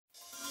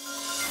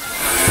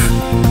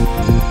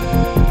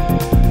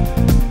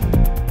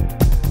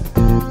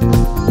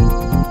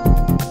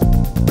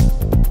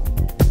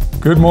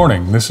Good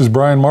morning, this is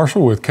Brian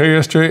Marshall with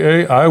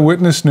KSJA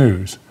Eyewitness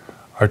News.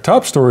 Our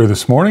top story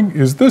this morning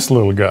is this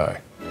little guy.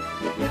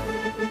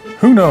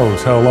 Who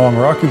knows how long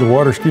Rocky the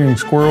water skiing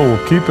squirrel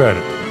will keep at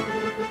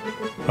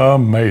it?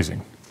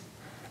 Amazing.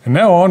 And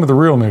now on to the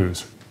real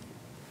news.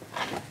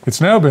 It's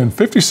now been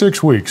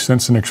 56 weeks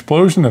since an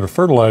explosion at a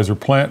fertilizer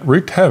plant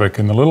wreaked havoc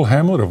in the little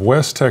hamlet of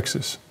West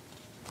Texas.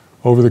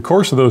 Over the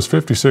course of those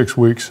 56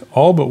 weeks,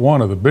 all but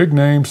one of the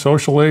big-name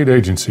social aid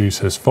agencies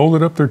has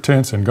folded up their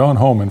tents and gone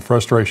home in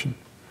frustration.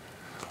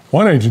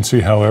 One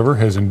agency, however,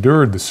 has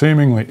endured the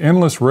seemingly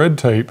endless red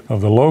tape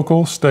of the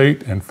local,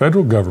 state, and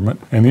federal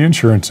government and the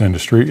insurance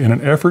industry in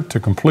an effort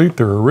to complete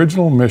their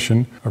original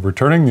mission of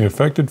returning the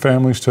affected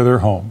families to their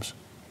homes.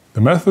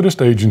 The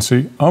Methodist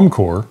agency,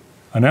 UMCOR,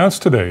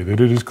 announced today that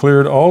it has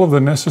cleared all of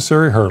the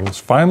necessary hurdles,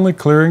 finally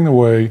clearing the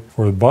way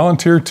for the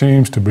volunteer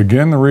teams to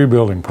begin the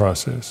rebuilding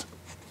process.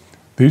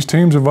 These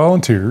teams of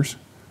volunteers,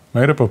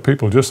 made up of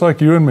people just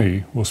like you and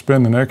me, will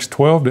spend the next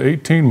 12 to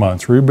 18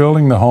 months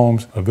rebuilding the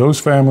homes of those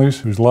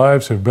families whose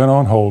lives have been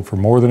on hold for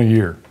more than a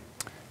year.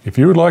 If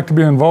you would like to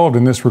be involved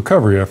in this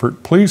recovery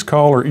effort, please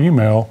call or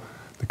email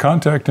the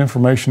contact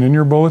information in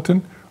your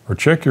bulletin or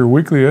check your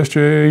weekly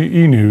SJA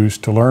e-news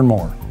to learn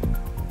more.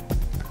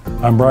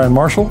 I'm Brian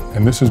Marshall,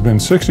 and this has been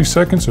 60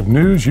 Seconds of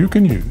News You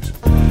Can Use.